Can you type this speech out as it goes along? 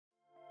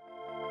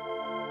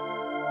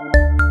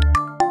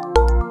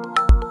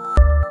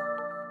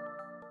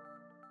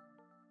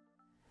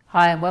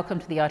Hi and welcome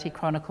to the IT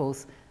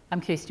Chronicles. I'm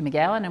Kirstie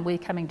Magowan and we're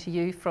coming to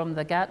you from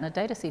the Gartner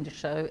Data Center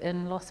Show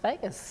in Las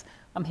Vegas.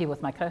 I'm here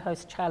with my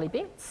co-host Charlie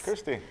Betz.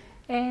 Kirstie.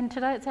 And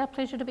today it's our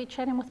pleasure to be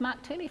chatting with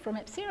Mark Thiele from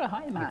Apcera.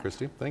 Hi Mark. Hey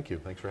Kirstie, thank you.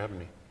 Thanks for having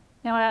me.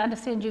 Now I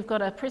understand you've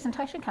got a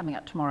presentation coming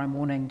up tomorrow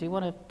morning. Do you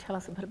want to tell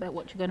us a bit about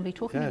what you're going to be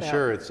talking about? Yeah,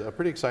 sure. It's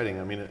pretty exciting.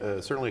 I mean,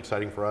 certainly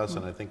exciting for us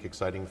and I think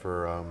exciting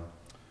for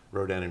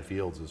Rodan and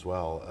Fields as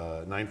well.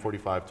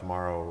 9:45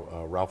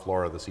 tomorrow, Ralph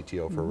Laura, the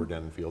CTO for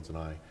Rodan and Fields, and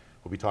I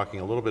will be talking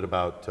a little bit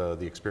about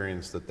the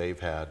experience that they've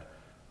had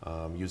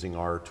using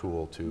our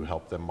tool to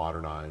help them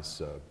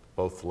modernize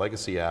both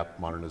legacy app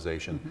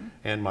modernization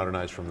and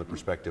modernize from the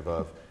perspective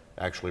of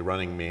actually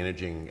running,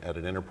 managing at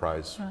an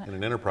enterprise, in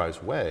an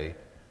enterprise way,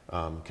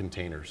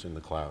 containers in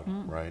the cloud,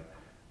 right?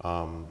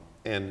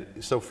 And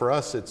so for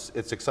us,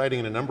 it's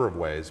exciting in a number of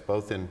ways,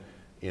 both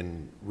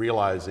in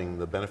realizing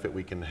the benefit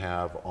we can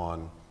have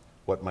on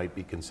what might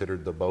be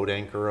considered the boat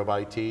anchor of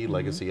IT,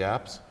 legacy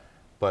apps,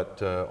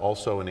 but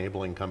also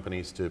enabling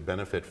companies to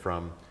benefit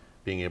from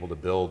being able to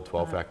build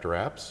 12-factor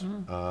apps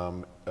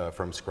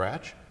from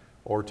scratch,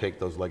 or take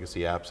those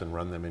legacy apps and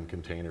run them in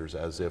containers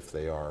as if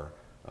they are,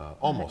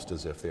 almost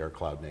as if they are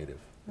cloud native.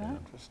 Yeah.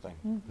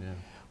 Interesting. Yeah.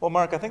 Well,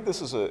 Mark, I think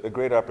this is a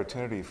great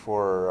opportunity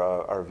for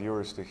our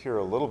viewers to hear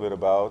a little bit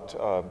about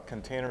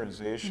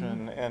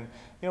containerization and,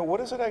 you know, what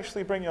does it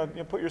actually bring?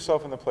 You put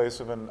yourself in the place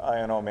of an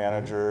INO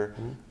manager,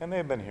 and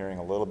they've been hearing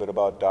a little bit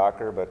about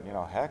Docker, but, you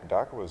know, heck,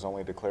 Docker was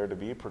only declared to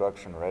be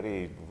production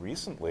ready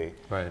recently.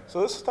 Right.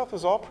 So this stuff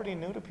is all pretty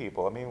new to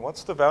people. I mean,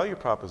 what's the value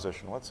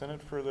proposition? What's in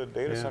it for the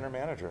data center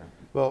manager?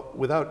 Well,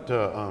 without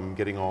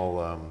getting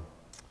all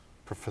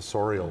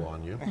professorial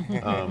on you.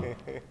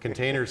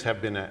 Containers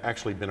have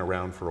actually been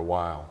around for a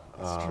while,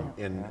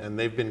 and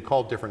they've been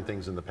called different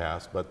things in the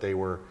past, but they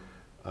were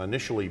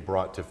initially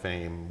brought to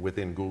fame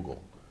within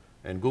Google,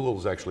 and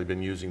Google's actually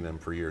been using them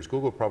for years.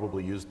 Google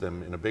probably used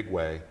them in a big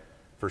way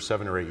for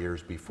 7 or 8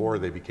 years before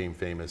they became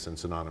famous and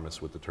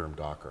synonymous with the term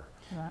Docker.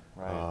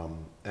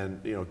 And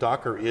you know,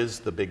 Docker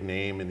is the big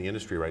name in the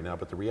industry right now,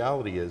 but the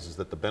reality is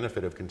that the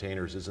benefit of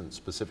containers isn't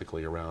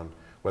specifically around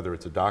whether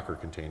it's a Docker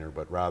container,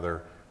 but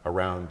rather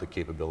around the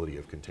capability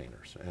of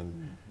containers.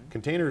 And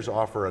containers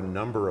offer a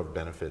number of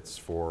benefits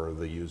for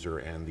the user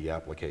and the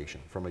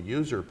application. From a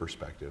user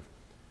perspective,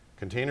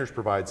 containers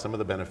provide some of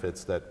the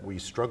benefits that we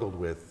struggled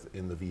with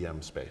in the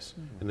VM space.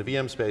 In the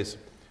VM space,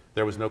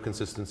 there was no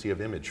consistency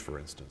of image, for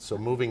instance. So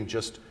moving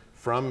just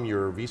from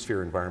your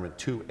vSphere environment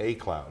to a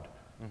cloud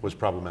was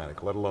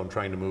problematic, let alone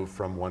trying to move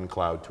from one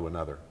cloud to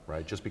another,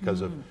 right? Just because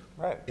of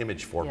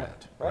image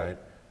format, right?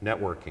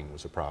 Networking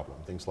was a problem,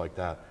 things like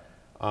that.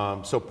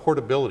 So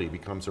portability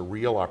becomes a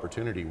real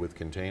opportunity with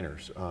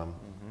containers.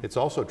 It's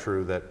also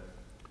true that,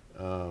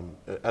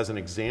 as an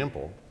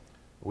example,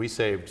 we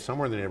saved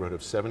somewhere in the neighborhood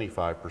of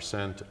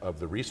 75% of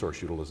the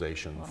resource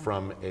utilization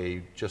from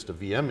just a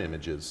VM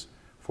images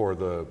for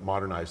the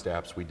modernized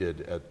apps we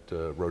did at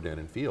Rodan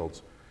and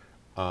Fields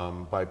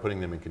by putting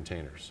them in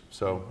containers.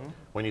 So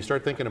when you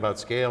start thinking about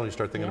scale, and you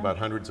start thinking about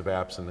hundreds of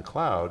apps in the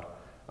cloud,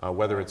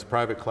 whether it's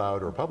private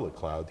cloud or public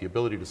cloud, the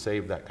ability to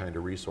save that kind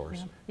of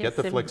resource, get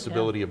the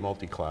flexibility of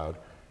multi-cloud,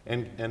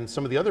 and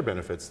some of the other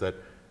benefits that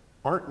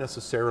aren't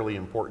necessarily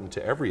important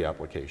to every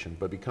application,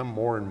 but become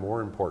more and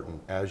more important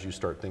as you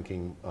start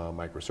thinking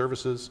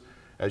microservices,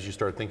 as you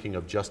start thinking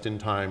of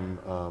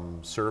just-in-time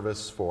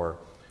service for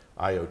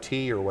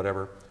IoT or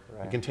whatever.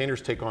 The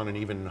containers take on an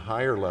even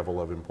higher level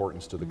of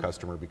importance to the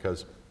customer,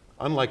 because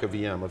unlike a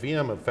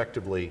VM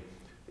effectively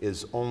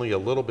is only a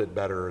little bit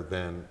better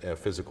than a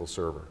physical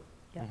server.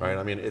 Right?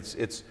 I mean,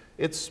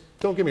 it's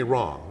don't get me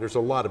wrong, there's a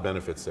lot of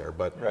benefits there,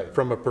 but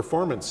from a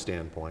performance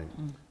standpoint,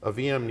 a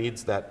VM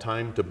needs that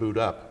time to boot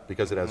up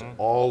because it has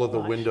all of the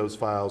Windows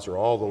files or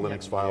all the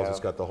Linux files, it's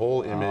got the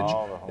whole image,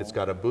 it's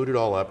got to boot it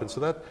all up, and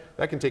so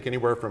that can take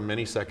anywhere from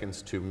many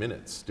seconds to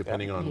minutes,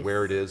 depending on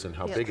where it is and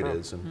how big it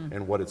is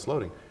and what it's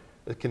loading.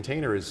 The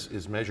container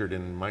is measured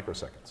in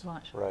microseconds.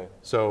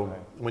 So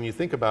when you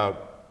think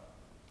about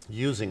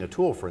using a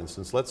tool, for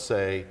instance, let's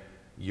say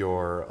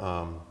your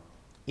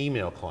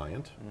email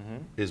client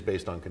is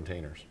based on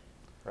containers.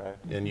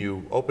 And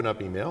you open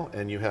up email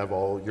and you have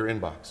all your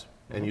inbox.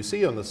 And you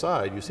see on the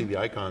side, you see the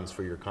icons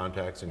for your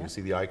contacts and you see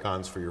the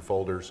icons for your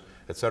folders,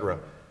 etc.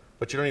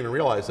 But you don't even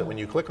realize that when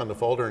you click on the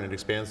folder and it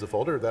expands the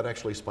folder, that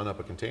actually spun up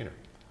a container.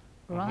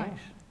 And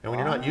when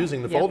you're not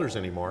using the folders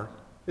anymore,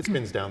 it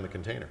spins down the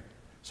container.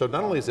 So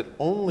not only is it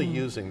only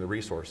using the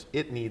resource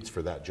it needs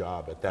for that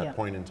job at that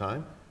point in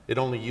time, it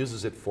only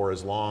uses it for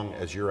as long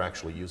as you're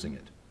actually using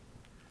it.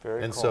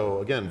 And so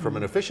again, from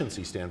an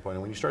efficiency standpoint,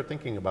 when you start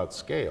thinking about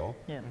scale,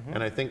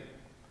 and I think,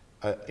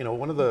 you know,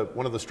 one of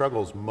the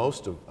struggles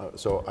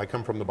so I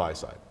come from the buy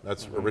side.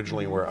 That's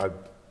originally where I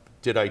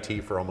did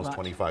IT for almost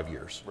 25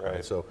 years.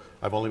 So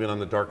I've only been on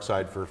the dark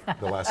side for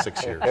the last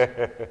 6 years.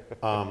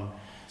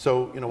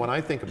 So, you know, when I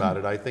think about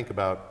it, I think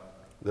about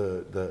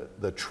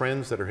the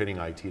trends that are hitting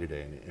IT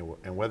today,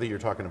 and whether you're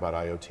talking about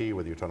IoT,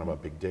 whether you're talking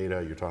about big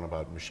data, you're talking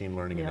about machine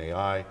learning and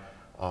AI,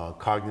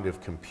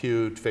 cognitive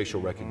compute, facial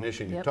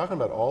recognition. You're talking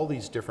about all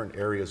these different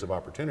areas of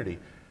opportunity.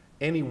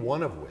 any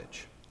one of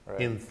which,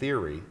 in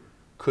theory,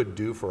 could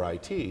do for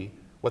IT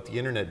what the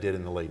internet did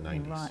in the late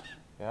 90s. Right.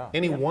 Yeah.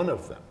 Any one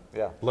of them,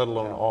 let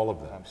alone all of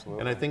them. Absolutely.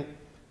 And I think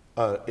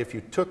if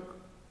you took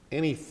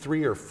any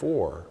 3 or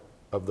 4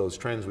 of those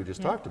trends we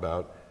just talked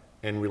about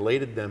and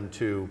related them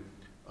to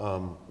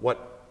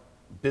what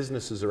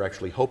businesses are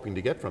actually hoping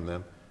to get from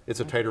them, it's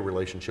a tighter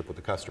relationship with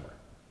the customer.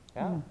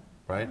 Yeah.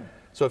 Right?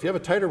 So if you have a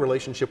tighter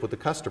relationship with the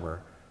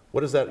customer,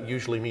 what does that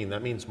usually mean?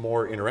 That means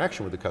more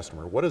interaction with the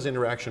customer. What does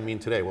interaction mean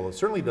today? Well, it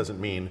certainly doesn't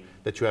mean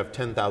that you have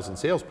 10,000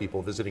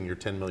 salespeople visiting your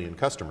 10 million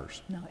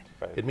customers. No.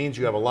 Right. It means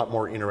you have a lot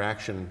more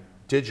interaction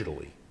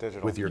digitally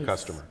with your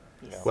customer.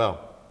 Yes.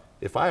 Well,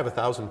 if I have a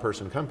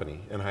 1,000-person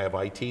company and I have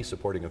IT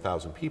supporting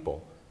 1,000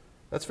 people,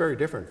 that's very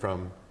different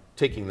from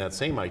taking that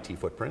same IT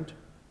footprint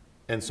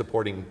and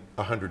supporting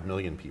 100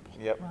 million people.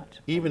 Yep. Right.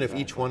 Even if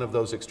each one of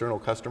those external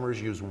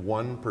customers use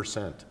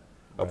 1%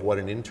 of what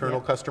an internal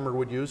customer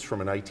would use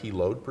from an IT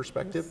load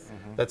perspective,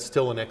 that's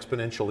still an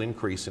exponential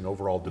increase in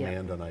overall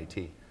demand on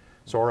IT.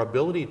 So our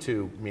ability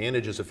to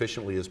manage as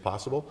efficiently as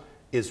possible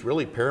is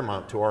really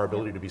paramount to our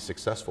ability to be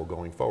successful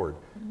going forward.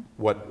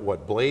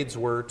 What blades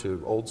were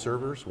to old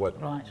servers, what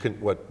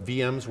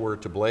VMs were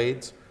to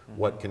blades,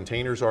 what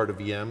containers are to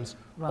VMs,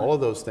 all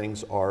of those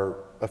things are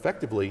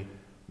effectively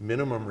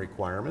minimum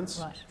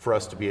requirements for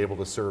us to be able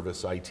to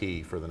service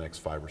IT for the next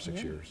 5 or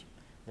 6 years.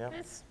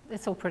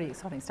 It's all pretty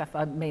exciting stuff.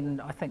 I mean,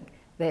 I think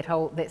that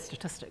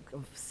statistic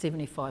of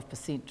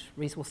 75%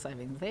 resource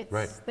saving,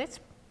 that's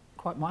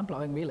quite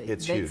mind-blowing, really.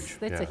 It's huge.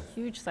 That's a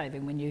huge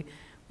saving when you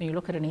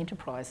look at an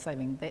enterprise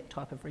saving that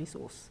type of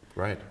resource.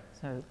 Right.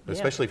 So,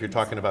 especially if you're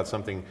talking about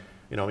something,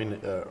 you know, I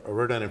mean,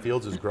 Rodan and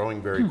Fields is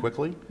growing very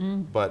quickly,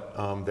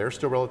 but they're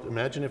still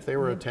imagine if they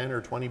were a 10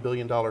 or $20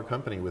 billion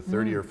company with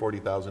 30 or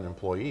 40,000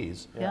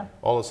 employees,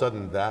 all of a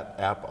sudden that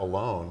app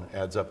alone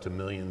adds up to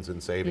millions in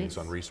savings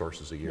on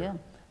resources a year.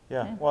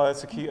 Yeah, well,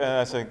 that's a key,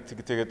 that's to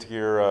get to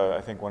your, I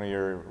think one of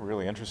your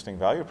really interesting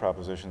value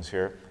propositions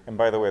here. And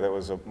by the way, that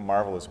was a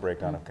marvelous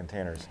breakdown of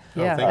containers.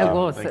 Yeah, it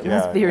was very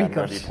good. I'm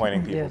going to be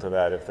pointing people to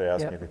that if they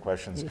ask me the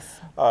questions.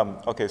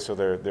 Okay, so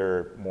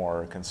they're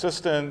more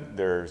consistent,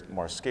 they're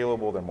more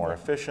scalable, they're more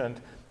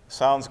efficient.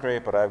 Sounds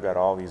great, but I've got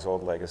all these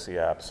old legacy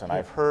apps, and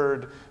I've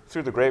heard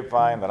through the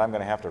grapevine that I'm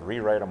going to have to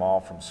rewrite them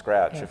all from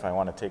scratch if I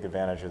want to take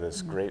advantage of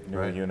this great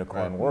new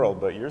unicorn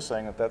world. But you're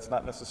saying that that's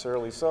not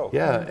necessarily so.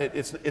 Yeah,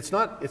 it's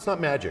not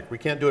magic. We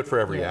can't do it for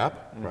every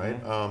app, right?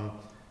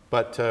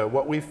 But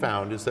what we've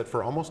found is that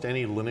for almost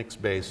any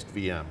Linux-based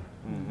VM,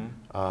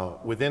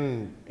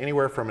 within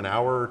anywhere from an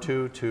hour or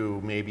two to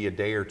maybe a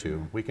day or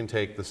two, we can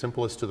take the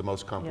simplest to the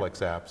most complex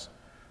apps,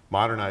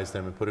 modernize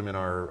them, and put them in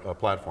our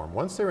platform.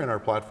 Once they're in our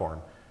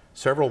platform,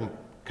 several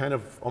kind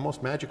of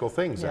almost magical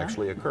things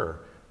actually occur.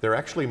 They're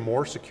actually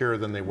more secure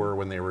than they were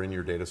when they were in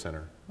your data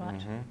center.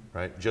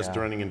 Right? Just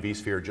running in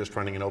vSphere, just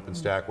running in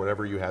OpenStack,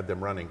 whatever you had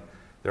them running.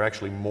 They're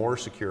actually more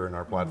secure in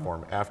our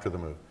platform after the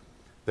move.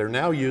 They're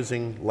now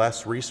using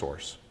less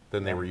resource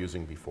than they were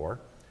using before.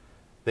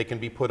 They can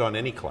be put on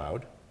any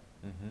cloud,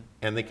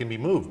 and they can be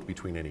moved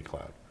between any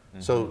cloud.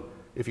 So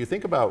if you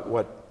think about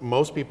what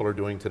most people are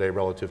doing today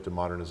relative to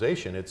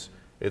modernization,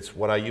 it's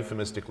what I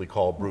euphemistically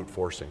call brute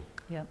forcing.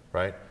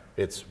 Right?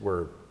 It's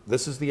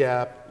this is the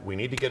app, we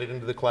need to get it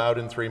into the cloud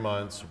in 3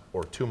 months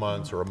or 2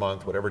 months or a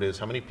month, whatever it is.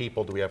 How many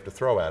people do we have to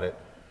throw at it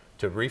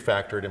to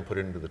refactor it and put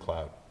it into the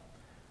cloud?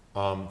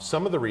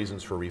 Some of the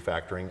reasons for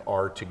refactoring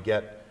are to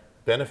get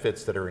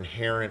benefits that are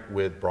inherent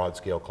with broad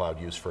scale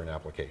cloud use for an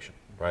application,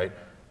 right?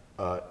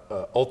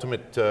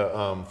 Ultimate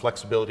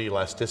flexibility,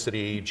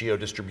 elasticity,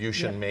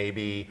 geo-distribution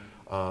maybe,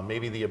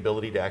 maybe the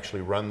ability to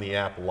actually run the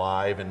app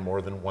live in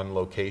more than one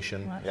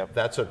location.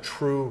 That's a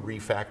true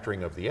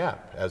refactoring of the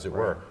app, as it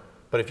were.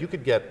 But if you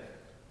could get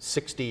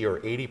 60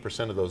 or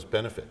 80% of those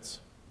benefits,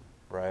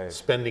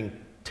 spending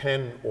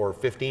 10 or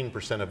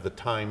 15% of the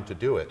time to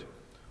do it,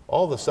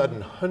 all of a sudden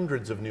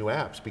hundreds of new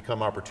apps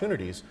become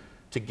opportunities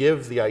to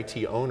give the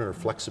IT owner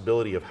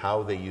flexibility of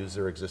how they use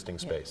their existing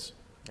space,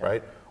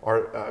 right?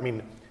 Or, I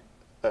mean,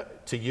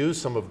 to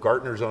use some of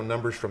Gartner's own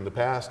numbers from the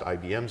past,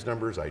 IBM's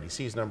numbers,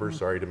 IDC's numbers,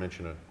 sorry to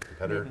mention a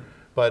competitor,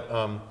 but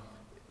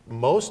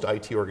most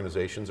IT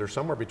organizations are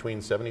somewhere between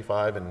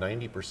 75 and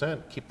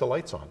 90% keep the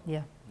lights on.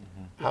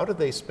 How do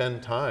they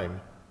spend time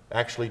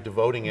actually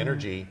devoting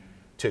energy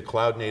to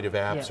cloud native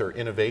apps or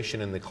innovation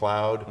in the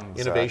cloud,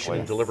 innovation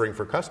in delivering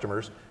for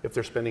customers, if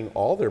they're spending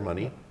all their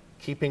money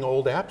keeping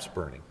old apps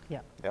burning?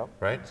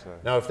 Right?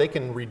 Now, if they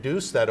can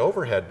reduce that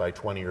overhead by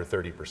 20 or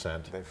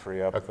 30%,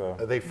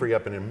 they free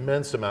up an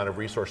immense amount of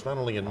resource, not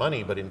only in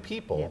money, but in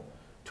people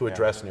to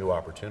address new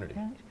opportunity.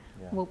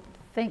 Well,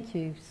 thank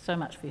you so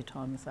much for your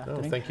time this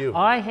afternoon. Thank you.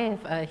 I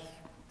have a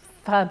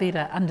far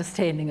better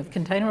understanding of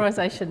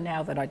containerization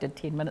now than I did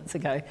 10 minutes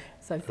ago.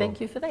 So thank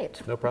you for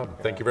that. No problem.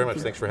 Thank you very much.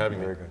 Thanks for having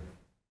me. Very good.